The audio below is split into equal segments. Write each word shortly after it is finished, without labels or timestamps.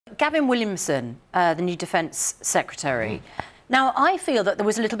Gavin Williamson, the new Defence Secretary. Now, I feel that there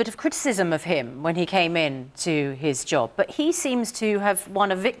was a little bit of criticism of him when he came in to his job, but he seems to have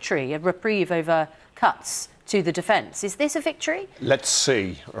won a victory, a reprieve over cuts to the defence. Is this a victory? Let's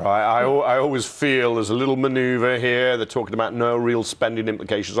see, right? I always feel there's a little manoeuvre here. They're talking about no real spending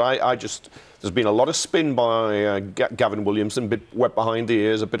implications. There's been a lot of spin by Gavin Williamson, a bit wet behind the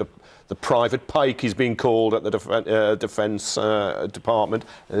ears, a bit of the private pike he's been called at the Defence Department.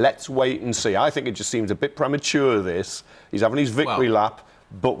 Let's wait and see. I think it just seems a bit premature, this. He's having his victory lap.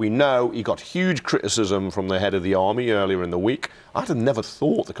 But we know he got huge criticism from the head of the army earlier in the week. I'd have never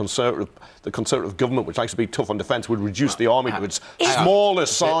thought the Conservative government, which likes to be tough on defence, would reduce the army to its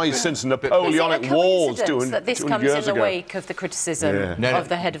smallest size since Napoleonic Wars 200 years ago. That this comes in the wake of the criticism of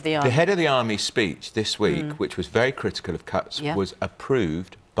the head of the army? The head of the army speech this week, which was very critical of cuts, was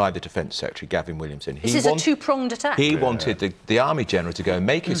approved by the Defence Secretary, Gavin Williamson. This is a two-pronged attack. He wanted the Army General to go and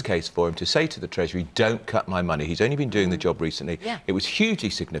make his case for him, to say to the Treasury, don't cut my money. He's only been doing the job recently. It was hugely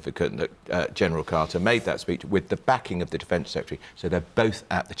significant that General Carter made that speech with the backing of the Defence Secretary, so they're both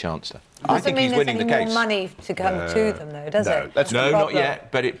at the Chancellor. I think he's winning the case. Doesn't mean there's any more money to come to them, though, does it? No, not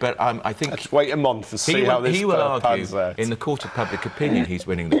yet, but I think... Let's wait a month and see how this He will argue, out. in the court of public opinion, he's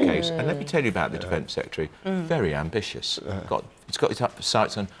winning the case. And let me tell you about the Defence Secretary. Very ambitious. He's got his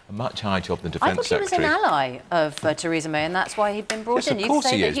sights on a much higher job than Defence Secretary. I thought he was an ally of Theresa May, and that's why he'd been brought in. You'd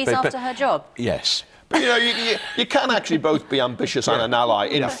say that he's after her job. Yes. But, you know, you can actually both be ambitious and an ally,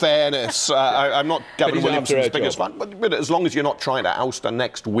 in fairness. I'm not Gavin Williamson's biggest fan, but as long as you're not trying to oust her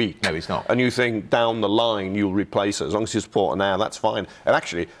next week... No, he's not. ...and you think down the line you'll replace her, as long as you support her now, that's fine. And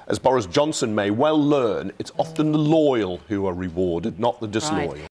actually, as Boris Johnson may well learn, it's often the loyal who are rewarded, not the disloyal.